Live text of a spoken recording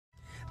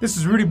This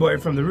is Rudy Boy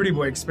from the Rudy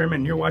Boy Experiment,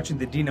 and you're watching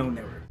the Dino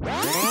Network.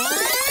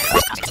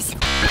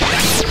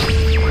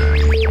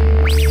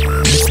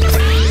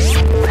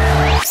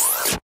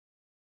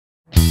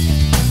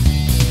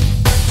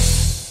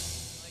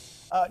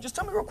 Just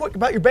tell me real quick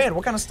about your band.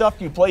 What kind of stuff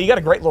do you play? You got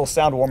a great little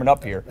sound warming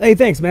up here. Hey,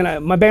 thanks,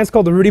 man. My band's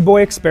called the Rudy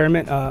Boy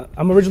Experiment.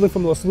 I'm originally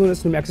from Los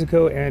Lunas, New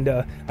Mexico, and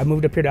I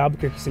moved up here to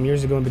Albuquerque some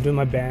years ago and been doing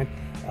my band.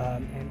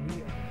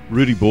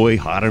 Rudy Boy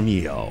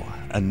Jaramillo,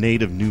 a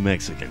native New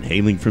Mexican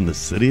hailing from the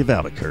city of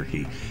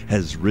Albuquerque,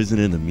 has risen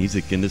in the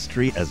music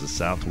industry as a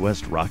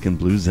Southwest rock and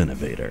blues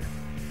innovator.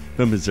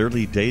 From his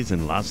early days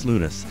in Los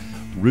Lunas,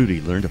 Rudy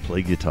learned to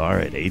play guitar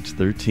at age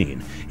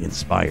 13,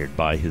 inspired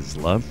by his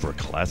love for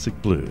classic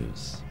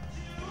blues.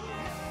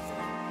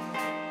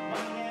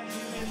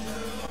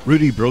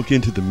 Rudy broke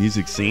into the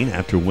music scene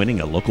after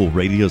winning a local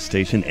radio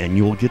station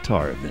annual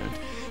guitar event.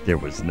 There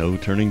was no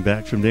turning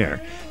back from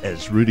there,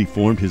 as Rudy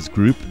formed his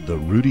group, the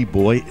Rudy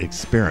Boy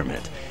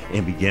Experiment,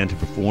 and began to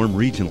perform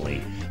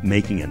regionally,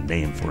 making a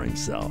name for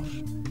himself.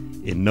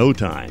 In no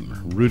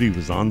time, Rudy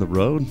was on the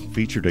road,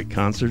 featured at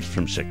concerts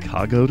from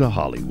Chicago to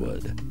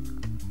Hollywood.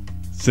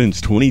 Since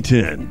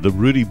 2010, the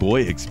Rudy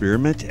Boy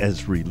Experiment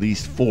has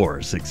released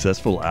 4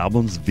 successful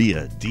albums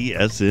via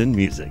DSN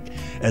Music,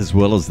 as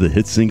well as the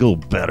hit single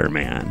Better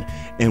Man,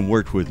 and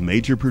worked with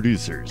major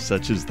producers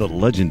such as the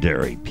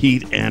legendary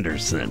Pete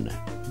Anderson.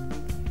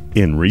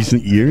 In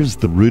recent years,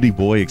 the Rudy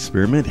Boy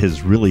Experiment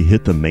has really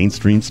hit the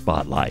mainstream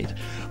spotlight,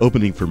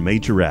 opening for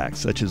major acts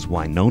such as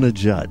Winona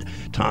Judd,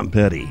 Tom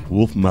Petty,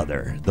 Wolf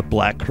Mother, the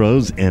Black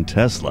Crowes, and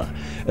Tesla,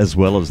 as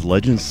well as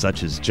legends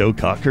such as Joe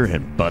Cocker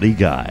and Buddy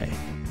Guy.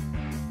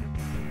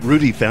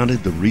 Rudy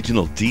founded the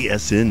regional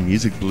DSN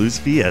Music Blues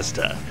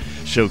Fiesta,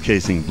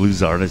 showcasing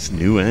blues artists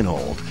new and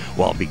old,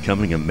 while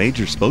becoming a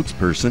major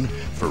spokesperson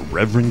for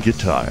Reverend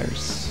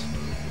Guitars.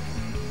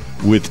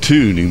 With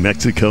 2 New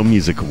Mexico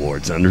Music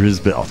Awards under his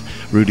belt,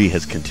 Rudy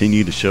has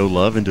continued to show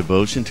love and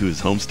devotion to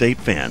his home state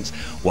fans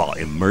while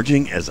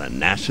emerging as a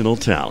national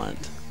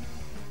talent.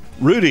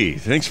 Rudy,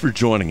 thanks for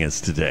joining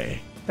us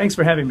today. Thanks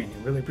for having me.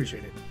 I really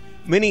appreciate it.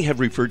 Many have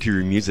referred to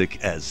your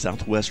music as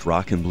Southwest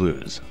rock and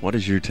blues. What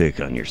is your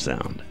take on your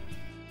sound?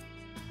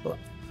 Well,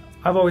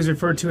 I've always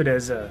referred to it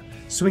as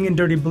swinging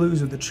dirty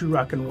blues with a true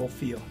rock and roll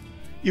feel.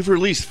 You've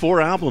released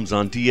 4 albums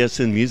on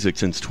DSN Music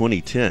since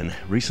 2010.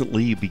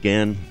 Recently, you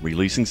began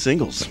releasing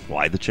singles.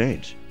 Why the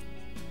change?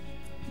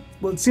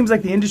 Well, it seems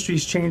like the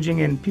industry's changing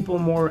and people are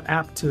more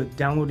apt to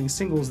downloading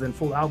singles than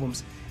full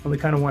albums, and we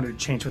kind of wanted to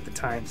change with the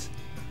times.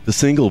 The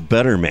single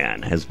Better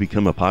Man has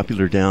become a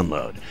popular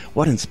download.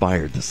 What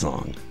inspired the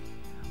song?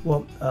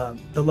 Well,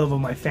 the love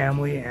of my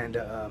family, and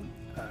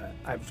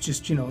I've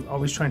just,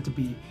 always trying to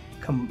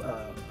become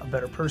a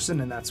better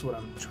person, and that's what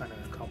I'm trying to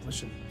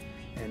accomplish, and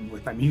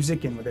with my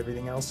music and with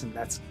everything else, and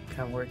that's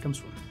kind of where it comes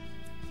from.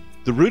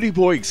 The Rudy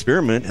Boy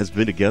Experiment has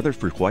been together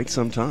for quite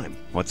some time.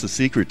 What's the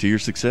secret to your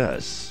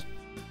success?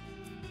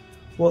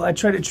 Well, I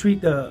try to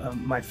treat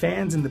my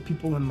fans and the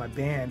people in my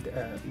band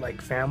like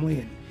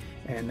family,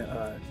 and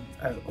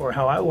or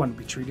how I want to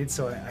be treated,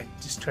 so I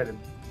just try to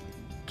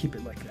keep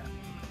it like that.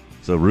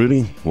 So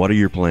Rudy, what are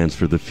your plans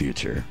for the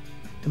future?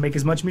 To make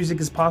as much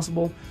music as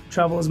possible,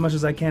 travel as much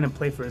as I can, and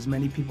play for as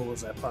many people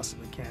as I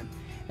possibly can,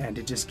 and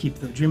to just keep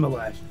the dream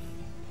alive.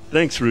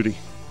 Thanks, Rudy.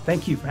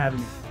 Thank you for having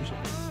me. Appreciate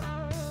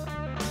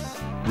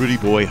it. Rudy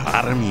Boy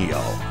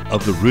Jaramillo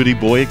of the Rudy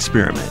Boy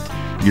Experiment,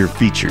 your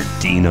featured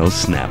Dino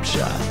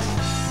Snapshot.